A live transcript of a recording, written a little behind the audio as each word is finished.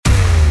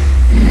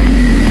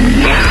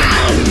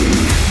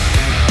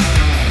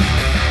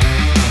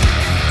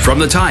From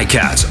the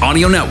Ticats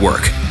Audio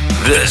Network,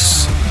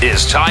 this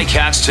is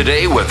Ticats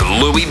Today with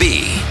Louis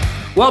B.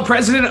 Well,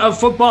 President of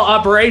Football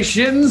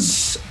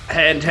Operations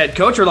and head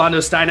coach Orlando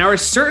Steinauer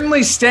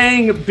certainly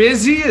staying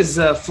busy as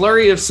a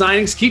flurry of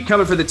signings keep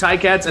coming for the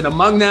Ticats, and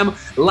among them,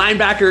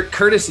 linebacker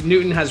Curtis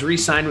Newton has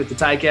re-signed with the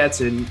Ticats,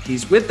 and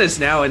he's with us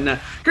now. And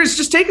Curtis,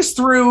 just take us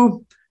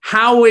through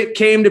how it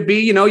came to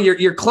be. You know,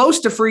 you're close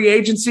to free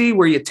agency.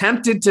 Were you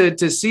tempted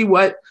to see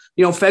what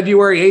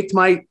February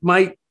 8th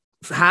might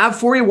have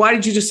for you? Why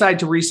did you decide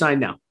to re-sign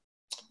now?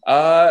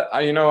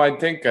 I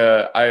think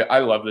I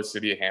love the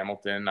city of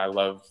Hamilton. I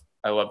love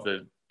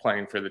the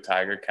playing for the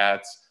Tiger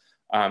Cats.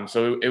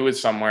 So it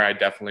was somewhere I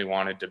definitely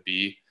wanted to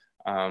be.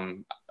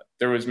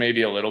 There was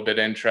maybe a little bit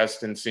of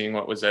interest in seeing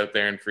what was out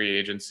there in free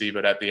agency,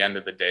 but at the end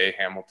of the day,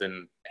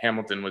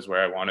 Hamilton was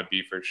where I want to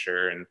be for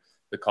sure. And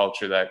the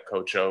culture that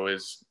Coach O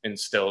has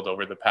instilled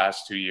over the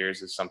past 2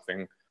 years is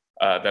something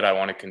that I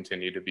want to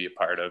continue to be a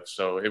part of.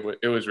 So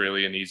it was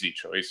really an easy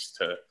choice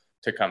to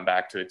come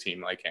back to a team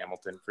like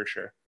Hamilton for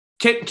sure.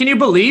 Can you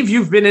believe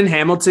you've been in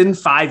Hamilton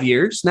 5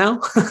 years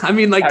now? I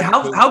mean, like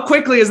how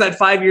quickly has that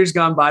 5 years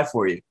gone by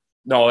for you?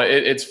 No,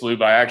 it's flew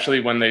by. Actually,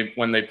 when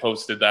they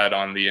posted that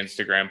on the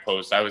Instagram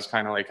post, I was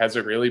kind of like, has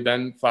it really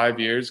been 5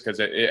 years?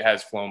 Because it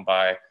has flown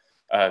by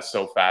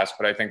so fast.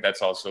 But I think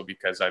that's also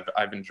because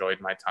I've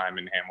enjoyed my time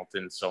in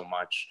Hamilton so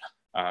much.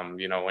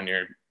 When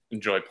you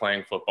enjoy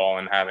playing football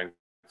and having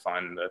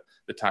fun,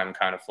 the time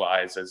kind of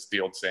flies, as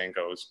the old saying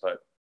goes. But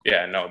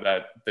yeah, no,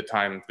 that the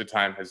time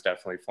has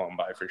definitely flown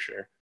by for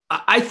sure.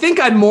 I think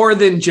I'm more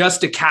than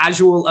just a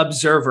casual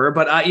observer,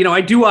 but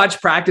I do watch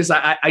practice.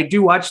 I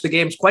do watch the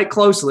games quite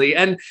closely,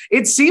 and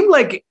it seemed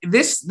like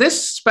this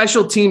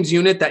special teams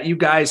unit that you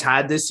guys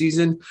had this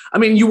season. I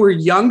mean, you were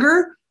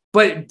younger,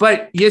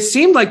 but you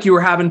seemed like you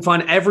were having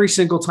fun every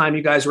single time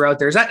you guys were out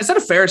there. Is that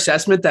a fair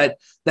assessment that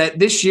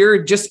this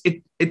year just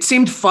it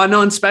seemed fun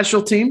on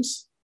special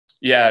teams?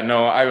 Yeah,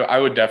 no, I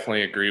would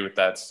definitely agree with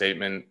that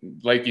statement.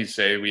 Like you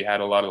say, we had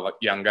a lot of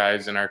young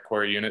guys in our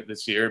core unit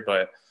this year,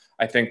 but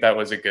I think that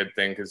was a good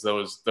thing because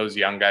those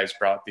young guys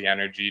brought the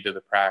energy to the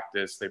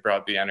practice. They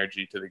brought the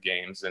energy to the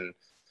games and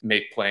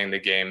make playing the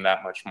game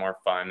that much more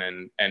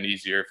fun and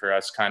easier for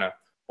us kind of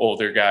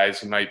older guys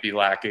who might be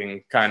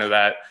lacking kind of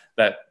that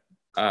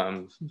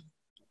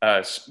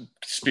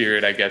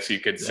spirit, I guess you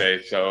could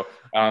say. So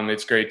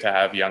it's great to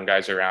have young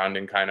guys around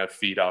and kind of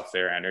feed off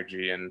their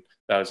energy. And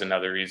that was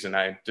another reason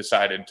I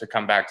decided to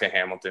come back to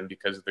Hamilton,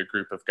 because of the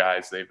group of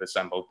guys they've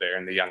assembled there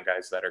and the young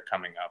guys that are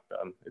coming up.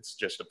 It's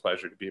just a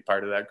pleasure to be a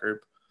part of that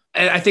group.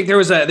 And I think there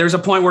was a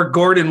point where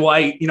Gordon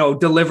White,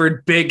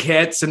 delivered big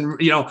hits and,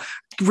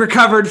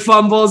 recovered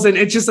fumbles. And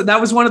it's just, that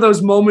was one of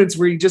those moments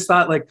where you just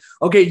thought like,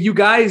 okay, you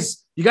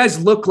guys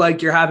look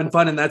like you're having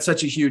fun. And that's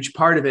such a huge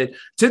part of it.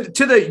 To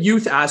the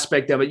youth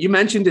aspect of it, you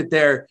mentioned it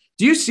there.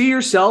 Do you see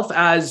yourself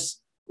as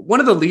one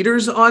of the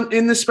leaders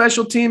in the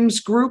special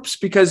teams groups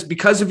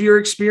because of your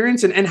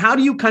experience? And how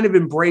do you kind of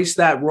embrace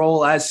that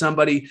role as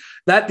somebody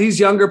that these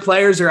younger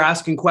players are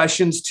asking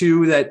questions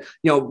to, that,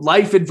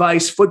 life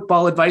advice,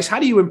 football advice? How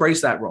do you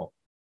embrace that role?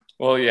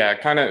 Well, yeah,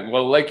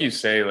 like you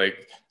say,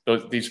 like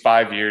these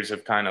 5 years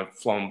have kind of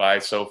flown by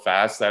so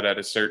fast that at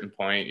a certain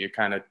point you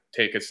kind of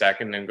take a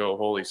second and go,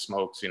 holy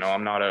smokes,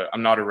 I'm not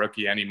a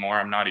rookie anymore.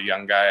 I'm not a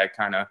young guy. I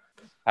kind of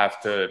have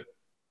to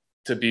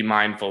be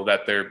mindful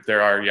that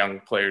there are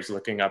young players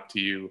looking up to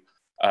you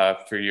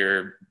for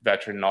your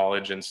veteran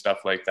knowledge and stuff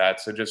like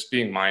that. So just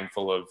being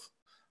mindful of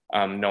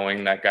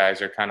knowing that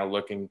guys are kind of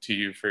looking to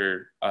you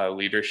for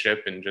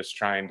leadership and just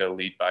trying to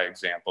lead by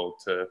example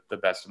to the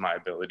best of my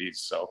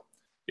abilities. So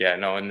yeah,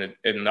 no,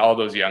 and all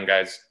those young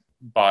guys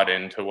bought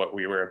into what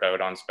we were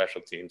about on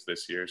special teams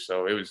this year.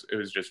 So it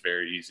was just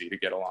very easy to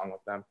get along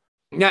with them.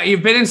 Now,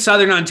 you've been in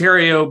Southern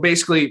Ontario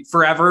basically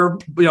forever,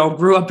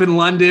 grew up in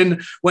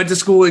London, went to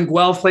school in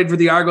Guelph, played for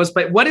the Argos.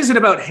 But what is it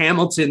about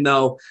Hamilton,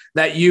 though,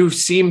 that you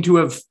seem to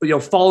have,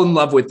 fallen in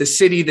love with, the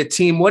city, the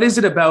team? What is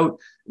it about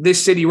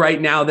this city right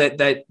now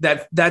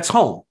that's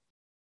home?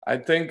 I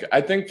think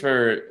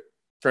for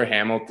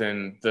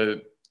Hamilton,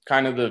 the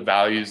kind of the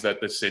values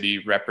that the city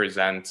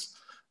represents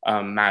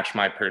match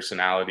my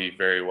personality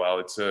very well.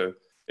 It's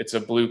a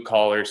blue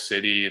collar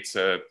city. It's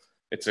a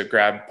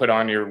put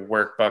on your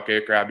work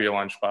bucket, grab your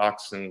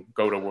lunchbox and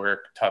go to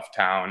work, tough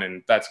town.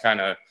 And that's kind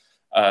of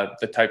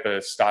the type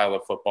of style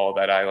of football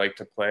that I like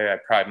to play. I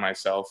pride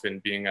myself in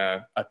being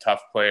a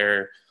tough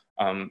player,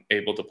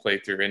 able to play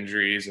through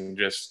injuries and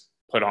just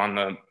put on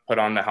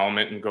the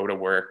helmet and go to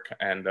work.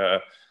 And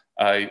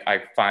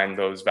I find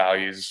those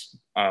values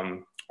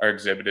are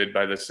exhibited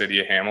by the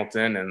city of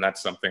Hamilton. And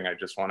that's something I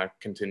just want to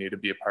continue to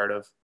be a part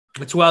of.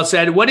 It's well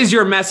said. What is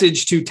your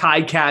message to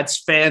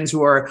Ticats fans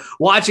who are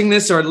watching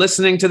this or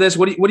listening to this?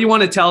 What do you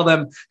want to tell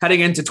them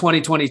heading into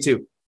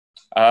 2022?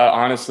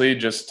 Honestly,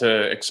 just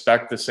to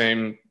expect the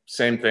same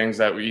things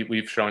that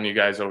we've shown you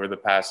guys over the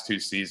past 2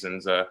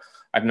 seasons.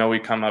 I know we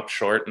come up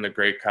short in the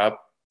Grey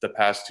Cup the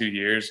past 2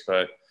 years,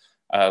 but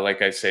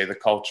like I say, the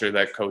culture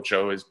that Coach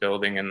O is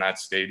building in that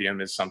stadium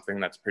is something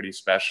that's pretty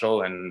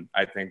special. And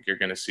I think you're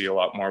going to see a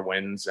lot more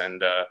wins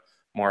and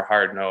more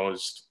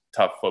hard-nosed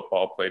tough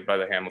football played by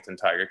the Hamilton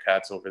Tiger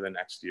Cats over the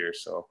next year.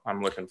 So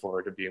I'm looking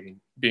forward to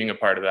being a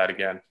part of that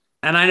again.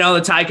 And I know the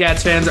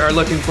Ticats fans are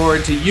looking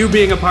forward to you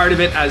being a part of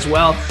it as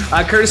well.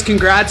 Curtis,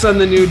 congrats on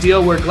the new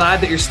deal. We're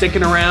glad that you're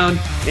sticking around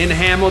in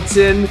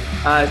Hamilton.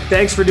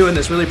 Thanks for doing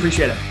this. Really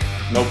appreciate it.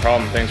 No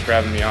problem. Thanks for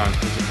having me on.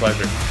 It was a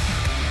pleasure.